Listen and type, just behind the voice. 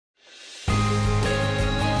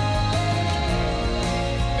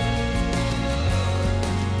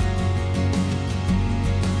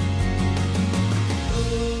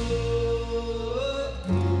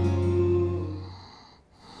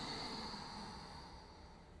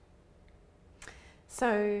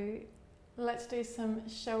So let's do some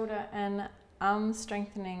shoulder and arm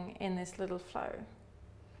strengthening in this little flow.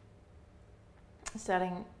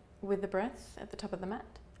 Starting with the breath at the top of the mat.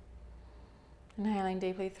 Inhaling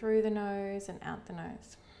deeply through the nose and out the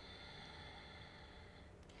nose.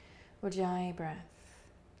 Ujjayi breath.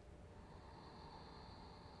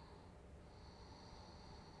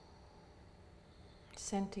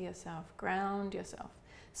 Center yourself, ground yourself.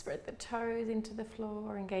 Spread the toes into the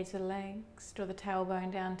floor, engage the legs, draw the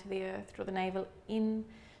tailbone down to the earth, draw the navel in,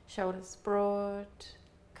 shoulders broad,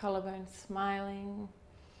 collarbone smiling,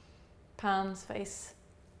 palms face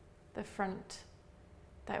the front.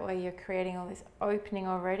 That way you're creating all this opening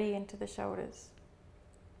already into the shoulders.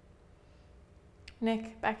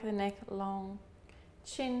 Neck, back of the neck long,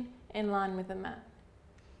 chin in line with the mat.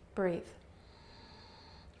 Breathe.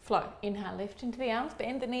 Flow. Inhale, lift into the arms,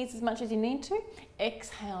 bend the knees as much as you need to.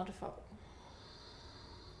 Exhale to fold.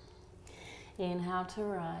 Inhale to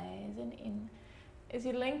rise and in. As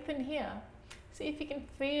you lengthen here, see if you can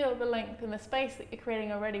feel the length and the space that you're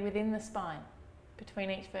creating already within the spine, between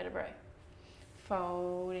each vertebrae.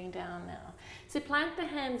 Folding down now. So plant the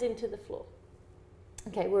hands into the floor.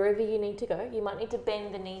 Okay, wherever you need to go, you might need to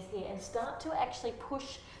bend the knees here and start to actually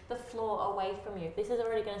push the floor away from you. This is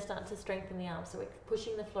already going to start to strengthen the arms, so we're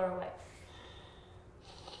pushing the floor away.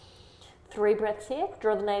 3 breaths here.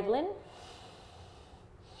 Draw the navel in.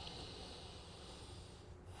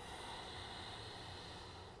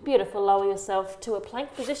 Beautiful. Lower yourself to a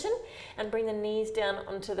plank position and bring the knees down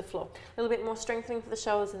onto the floor. A little bit more strengthening for the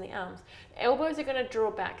shoulders and the arms. Elbows are going to draw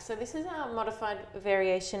back. So this is our modified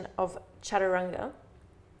variation of chaturanga.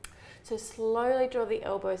 So slowly draw the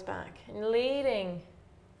elbows back and leading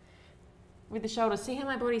with the shoulders. See how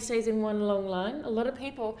my body stays in one long line? A lot of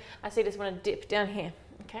people I see just want to dip down here.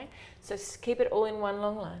 Okay, so keep it all in one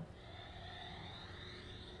long line.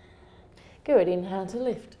 Good. Inhale to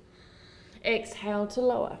lift. Exhale to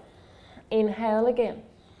lower. Inhale again.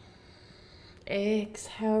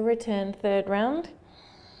 Exhale, return, third round.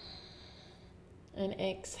 And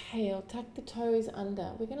exhale, tuck the toes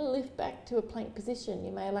under. We're going to lift back to a plank position.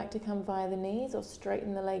 You may like to come via the knees or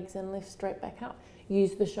straighten the legs and lift straight back up.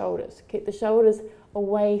 Use the shoulders. Keep the shoulders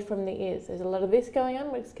away from the ears. There's a lot of this going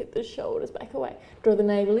on. We'll just keep the shoulders back away. Draw the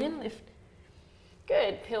navel in, lift.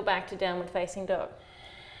 Good. Peel back to downward facing dog.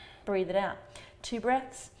 Breathe it out. 2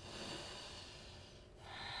 breaths.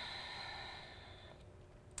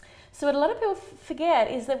 So what a lot of people forget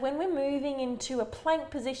is that when we're moving into a plank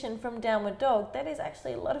position from downward dog, that is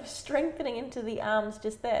actually a lot of strengthening into the arms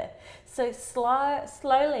just there. So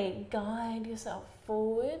slowly guide yourself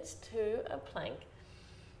forwards to a plank.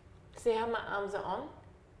 See how my arms are on?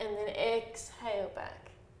 And then exhale back.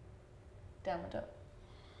 Downward dog.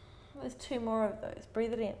 There's 2 more of those.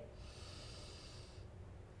 Breathe it in.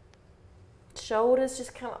 Shoulders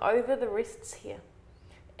just come over the wrists here.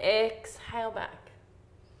 Exhale back.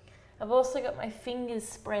 I've also got my fingers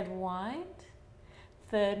spread wide.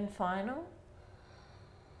 3rd and final.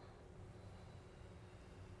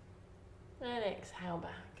 And exhale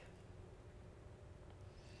back.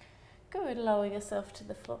 Good. Lower yourself to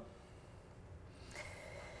the floor.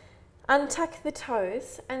 Untuck the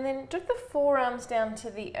toes and then drop the forearms down to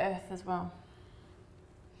the earth as well.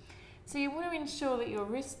 So you want to ensure that your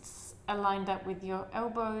wrists are lined up with your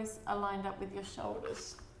elbows, are lined up with your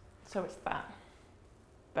shoulders. So it's that.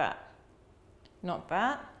 Not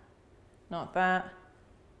that, not that,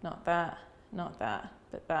 not that, not that,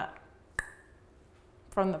 but that.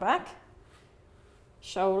 From the back,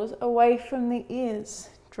 shoulders away from the ears.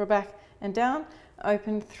 Draw back and down,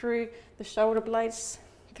 open through the shoulder blades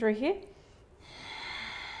through here.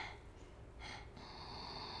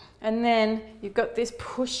 And then you've got this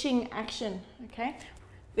pushing action, okay?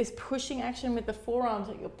 This pushing action with the forearms,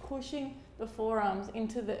 like you're pushing the forearms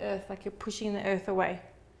into the earth, like you're pushing the earth away.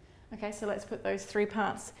 Okay, so let's put those 3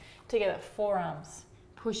 parts together. Forearms,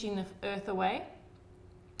 pushing the earth away,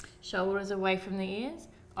 shoulders away from the ears,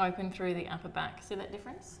 open through the upper back. See that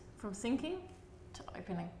difference? From sinking to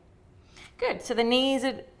opening. Good, so the knees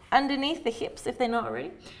are underneath the hips if they're not already.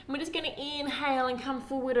 And we're just going to inhale and come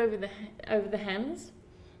forward over the hands.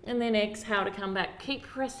 And then exhale to come back. Keep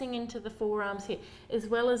pressing into the forearms here, as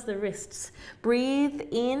well as the wrists. Breathe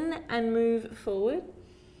in and move forward.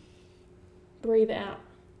 Breathe out.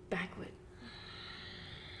 Backward.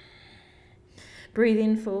 Breathe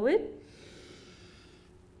in forward.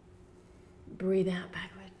 Breathe out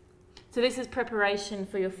backward. So this is preparation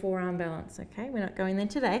for your forearm balance, okay? We're not going there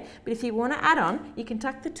today, but if you want to add on, you can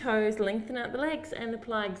tuck the toes, lengthen out the legs, and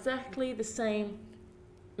apply exactly the same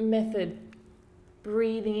method.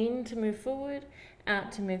 Breathing in to move forward,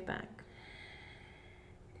 out to move back.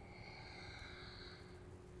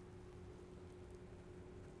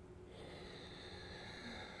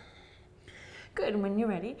 Good, and when you're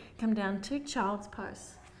ready, come down to child's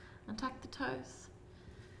pose. Untuck the toes.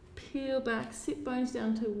 Peel back, sit bones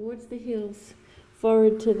down towards the heels.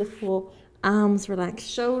 Forward to the floor. Arms relax,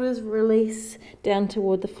 shoulders release down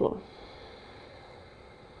toward the floor.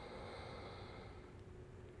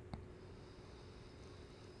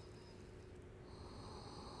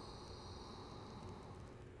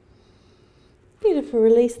 Beautiful,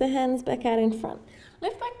 release the hands back out in front.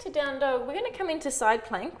 Lift back to down dog. We're going to come into side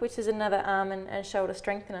plank, which is another arm and shoulder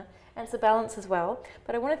strengthener, and it's a balance as well.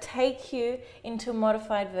 But I want to take you into a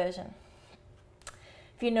modified version.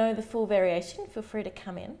 If you know the full variation, feel free to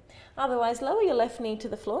come in. Otherwise, lower your left knee to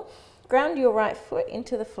the floor, ground your right foot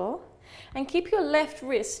into the floor, and keep your left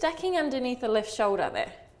wrist stacking underneath the left shoulder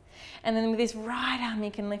there. And then with this right arm, you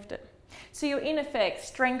can lift it. So you're in effect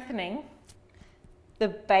strengthening the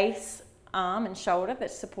base arm and shoulder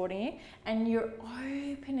that's supporting you, and you're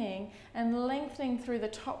opening and lengthening through the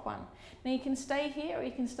top one. Now you can stay here, or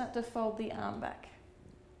you can start to fold the arm back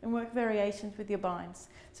and work variations with your binds.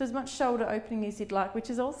 So as much shoulder opening as you'd like, which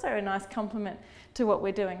is also a nice complement to what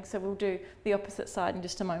we're doing. So we'll do the opposite side in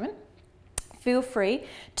just a moment. Feel free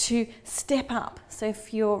to step up. So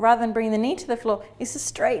if you're, rather than bringing the knee to the floor, is to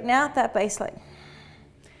straighten out that base leg.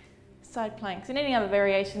 Side planks and any other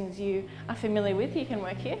variations you are familiar with, you can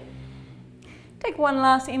work here. Take one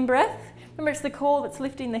last in-breath. Remember, it's the core that's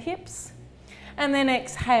lifting the hips. And then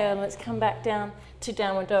exhale. Let's come back down to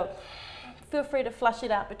downward dog. Feel free to flush it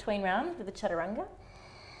out between rounds with the chaturanga.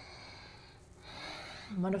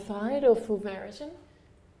 Modified or full variation.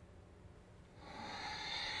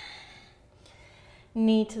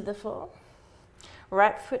 Knee to the floor.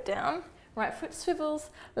 Right foot down. Right foot swivels.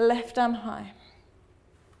 Left arm high.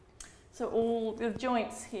 So all the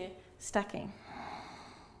joints here stacking.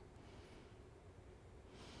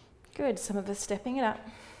 Good, some of us stepping it up.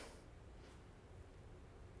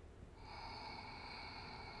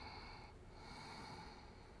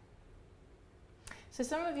 So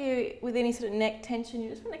some of you with any sort of neck tension, you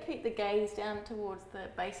just want to keep the gaze down towards the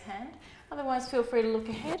base hand. Otherwise, feel free to look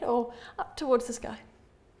ahead or up towards the sky.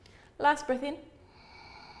 Last breath in.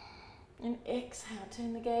 And exhale,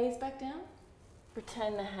 turn the gaze back down.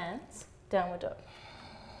 Return the hands, downward dog.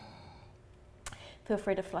 Feel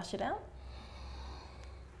free to flush it out.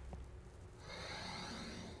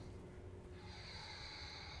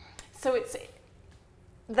 So it's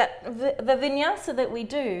that the vinyasa that we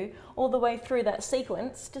do all the way through that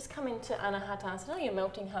sequence. Just come into Anahatasana, your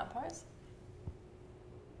melting heart pose.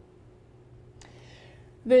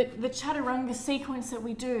 The chaturanga sequence that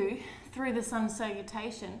we do through the sun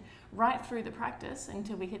salutation, right through the practice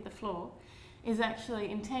until we hit the floor, is actually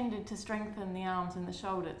intended to strengthen the arms and the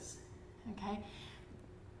shoulders. Okay,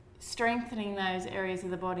 strengthening those areas of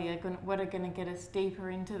the body are what are going to get us deeper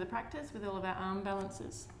into the practice with all of our arm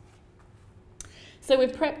balances. So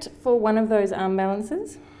we've prepped for one of those arm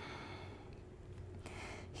balances.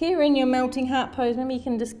 Here in your melting heart pose, maybe you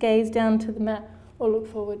can just gaze down to the mat or look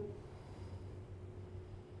forward.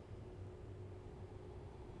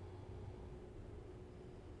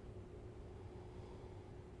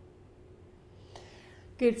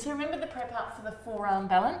 Good, so remember the prep up for the forearm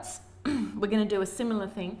balance. We're going to do a similar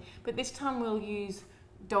thing, but this time we'll use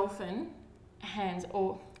dolphin hands,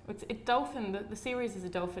 or dolphin, the series is a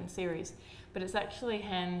dolphin series, but it's actually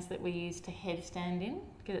hands that we use to headstand in,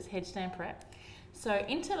 because it's headstand prep. So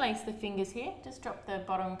interlace the fingers here, just drop the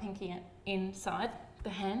bottom pinky inside the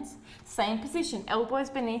hands. Same position, elbows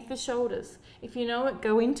beneath the shoulders. If you know it,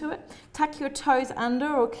 go into it. Tuck your toes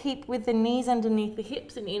under or keep with the knees underneath the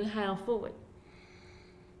hips and inhale forward.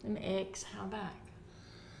 And exhale back.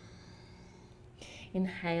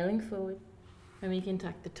 Inhaling forward. And you can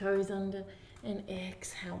tuck the toes under and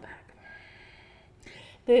exhale back.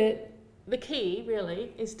 The key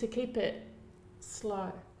really is to keep it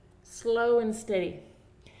slow and steady.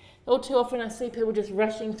 All too often I see people just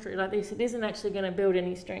rushing through like this. It isn't actually going to build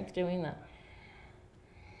any strength doing that.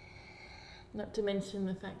 Not to mention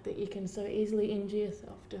the fact that you can so easily injure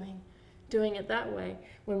yourself doing it that way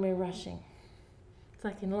when we're rushing. It's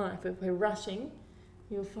like in life, if we're rushing,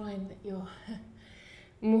 you'll find that you're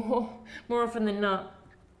more often than not,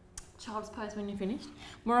 child's pose when you're finished,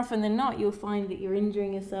 more often than not you'll find that you're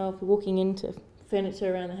injuring yourself, walking into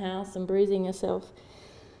furniture around the house and bruising yourself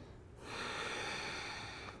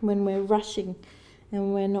when we're rushing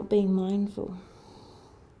and we're not being mindful.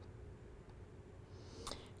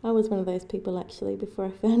 I was one of those people actually. Before I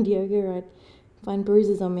found yoga, I'd find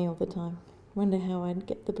bruises on me all the time. Wonder how I'd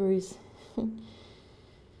get the bruise.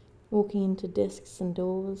 Walking into desks and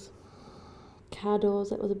doors, car doors,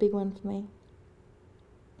 that was a big one for me.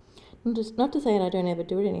 Not to say that I don't ever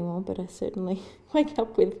do it anymore, but I certainly wake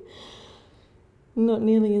up with Not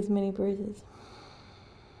nearly as many bruises.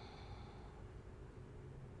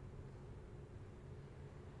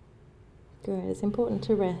 Good. It's important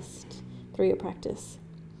to rest through your practice,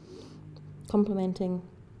 complementing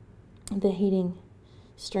the heating,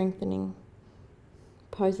 strengthening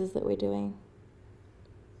poses that we're doing.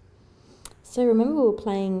 So remember we were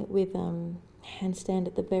playing with handstand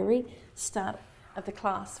at the very start of the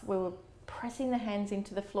class. We were pressing the hands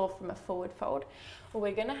into the floor from a forward fold. Well,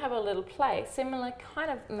 we're going to have a little play, similar kind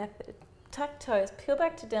of method. Tuck toes, peel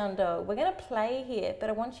back to down dog. We're going to play here, but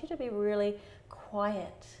I want you to be really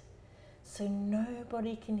quiet so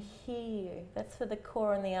nobody can hear you. That's for the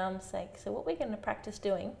core and the arm's sake. So what we're going to practice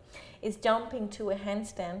doing is jumping to a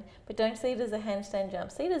handstand, but don't see it as a handstand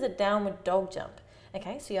jump. See it as a downward dog jump.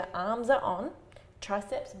 Okay, so your arms are on,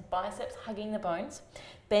 triceps and biceps hugging the bones.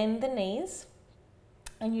 Bend the knees,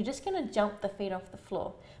 and you're just going to jump the feet off the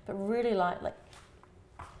floor, but really lightly.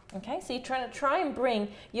 Okay, so you're trying to try and bring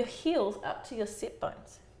your heels up to your sit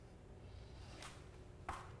bones.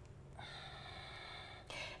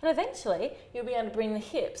 And eventually, you'll be able to bring the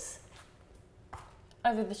hips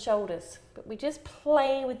over the shoulders. But we just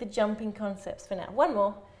play with the jumping concepts for now. One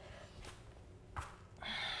more.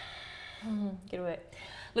 Good work.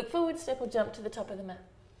 Look forward, step or jump to the top of the mat.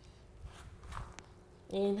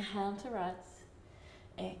 Inhale to rise.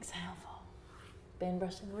 Exhale, fall. Bend,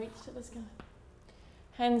 brush and reach to the sky.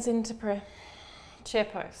 Hands into prayer. Chair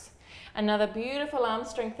pose. Another beautiful arm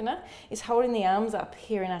strengthener is holding the arms up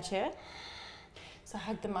here in our chair. So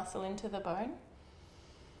hug the muscle into the bone.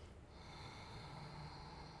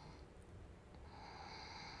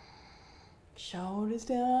 Shoulders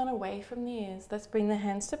down, away from the ears. Let's bring the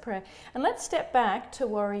hands to prayer. And let's step back to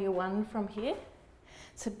warrior one from here.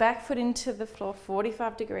 So back foot into the floor,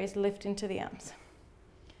 45 degrees, lift into the arms.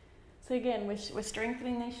 So again, we're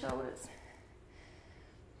strengthening these shoulders.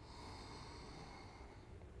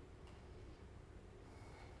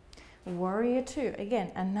 Warrior two,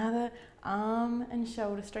 again, another arm and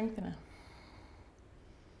shoulder strengthener.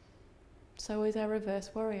 So is our reverse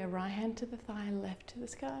warrior, right hand to the thigh, left to the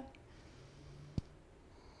sky.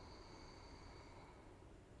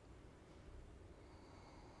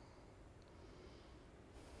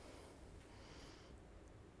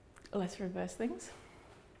 Let's reverse things.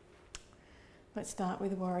 Let's start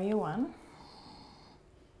with warrior one.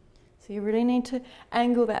 So you really need to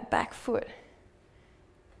angle that back foot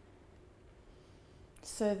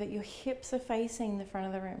so that your hips are facing the front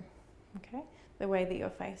of the room, okay? The way that you're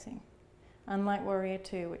facing. Unlike warrior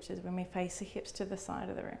two, which is when we face the hips to the side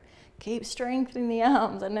of the room. Keep strengthening the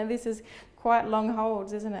arms. I know this is quite long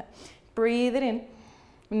holds, isn't it? Breathe it in.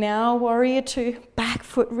 Now warrior two, back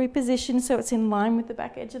foot reposition so it's in line with the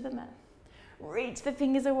back edge of the mat. Reach the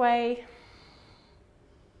fingers away.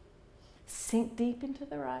 Sink deep into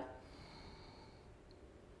the right.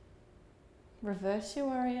 Reverse your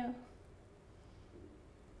warrior.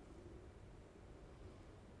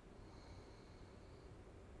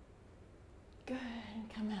 Good, and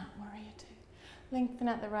come out, warrior two. Lengthen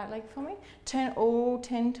out the right leg for me. Turn all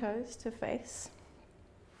 10 toes to face.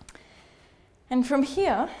 And from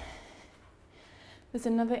here, there's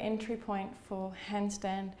another entry point for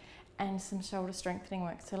handstand and some shoulder strengthening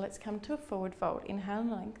work. So let's come to a forward fold. Inhale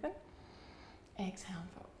and lengthen. Exhale and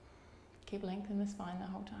fold. Keep lengthening the spine the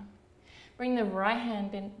whole time. Bring the right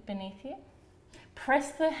hand beneath you.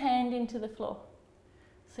 Press the hand into the floor.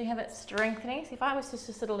 So you have that strengthening. So if I was just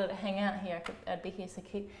to sort of let it hang out here, I'd be here. So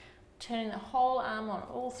keep turning the whole arm on,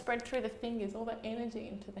 all spread through the fingers, all that energy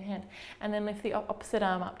into the hand. And then lift the opposite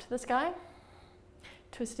arm up to the sky.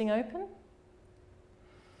 Twisting open.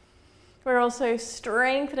 We're also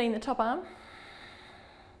strengthening the top arm.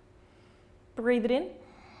 Breathe it in.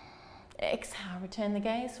 Exhale, return the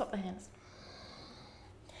gaze, swap the hands.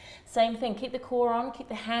 Same thing, keep the core on, keep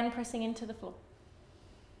the hand pressing into the floor.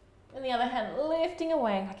 And the other hand lifting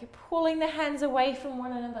away, like you're pulling the hands away from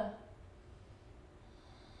one another.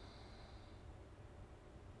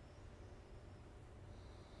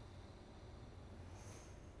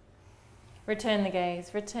 Return the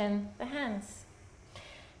gaze, return the hands.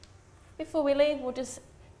 Before we leave, we'll just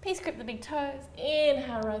peace grip the big toes.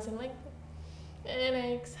 Inhale, rise and lengthen. And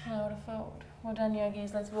exhale to fold. Well done,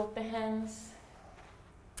 yogis. Let's walk the hands,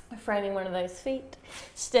 framing one of those feet.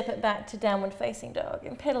 Step it back to downward facing dog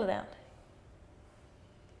and pedal it out.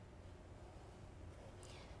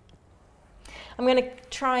 I'm going to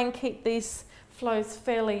try and keep these flows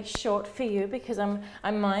fairly short for you because I'm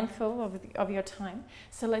mindful of your time.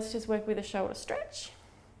 So let's just work with a shoulder stretch.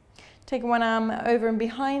 Take one arm over and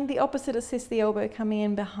behind. The opposite assists the elbow coming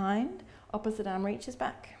in behind. Opposite arm reaches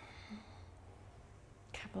back.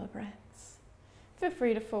 Couple of breaths. Feel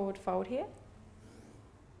free to forward fold here.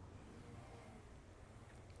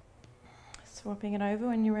 swapping it over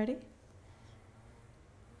when you're ready.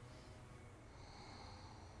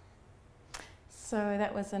 So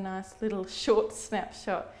that was a nice little short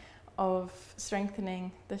snapshot of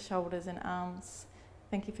strengthening the shoulders and arms.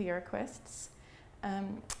 Thank you for your requests.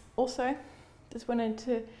 Also, just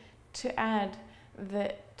wanted to add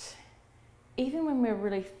that even when we're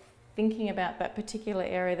really thinking about that particular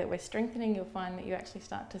area that we're strengthening, you'll find that you actually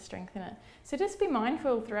start to strengthen it. So just be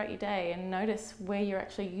mindful throughout your day and notice where you're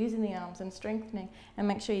actually using the arms and strengthening, and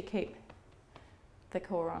make sure you keep the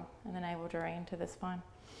core on and the navel drawing into the spine.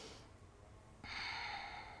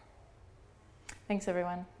 Thanks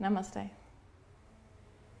everyone. Namaste.